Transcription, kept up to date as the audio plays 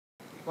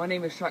My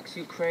name is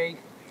TrackSuit Craig,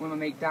 with my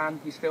mate Dan,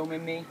 who's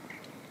filming me.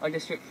 I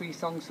just wrote 3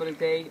 songs for the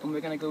day, and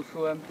we're going to go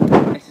through them.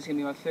 This is going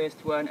to be my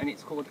first one, and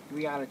it's called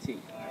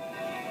Reailty.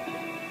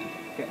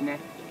 Getting there.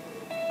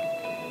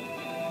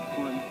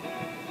 One.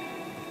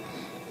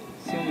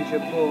 Soon as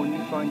you're born,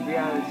 you find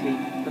reality,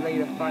 but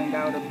later find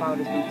out about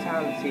its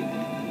brutality.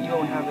 You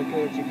won't have a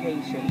good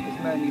education, because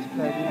money's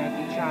pledged in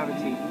every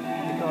charity.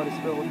 The God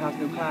this world has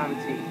no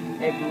clarity.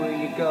 Everywhere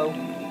you go,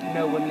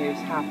 no one lives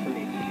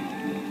happily.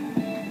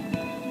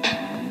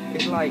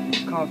 It's like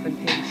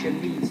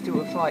confrontation leads to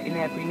a fight in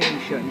every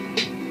nation,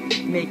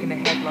 making the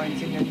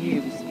headlines in the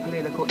news,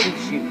 political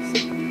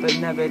issues, but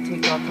never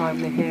take our time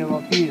to hear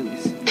our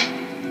views.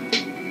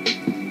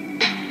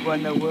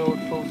 When the world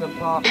falls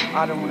apart,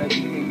 I don't want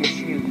to be in your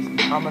shoes.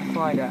 I'm a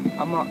fighter,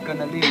 I'm not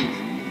gonna lose.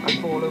 I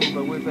fall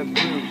over with a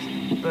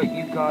bruise, but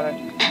you gotta,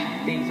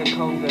 days are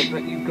colder,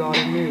 but you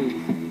gotta move.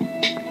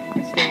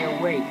 And stay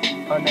awake,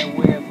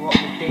 unaware of what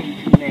the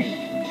day can make.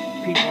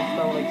 People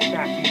flow like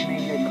statues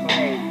made of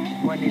clay.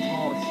 When there's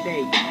more at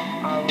stake,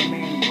 I'll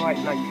remain bright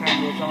like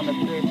candles on a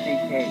birthday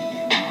cake.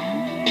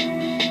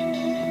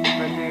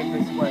 The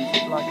nervous ones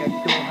is like a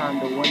door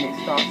handle when it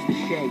starts to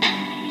shake.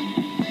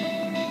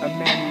 I'm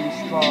mentally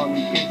strong,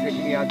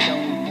 physically I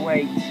don't need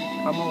weight.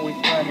 I'm always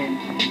running,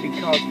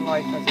 because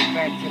life has a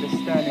vent to the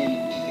stunning.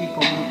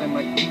 People moving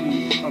like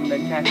bees, from the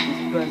nest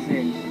is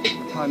buzzing.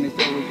 Time is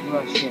always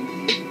rushing.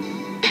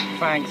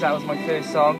 Thanks, that was my first song.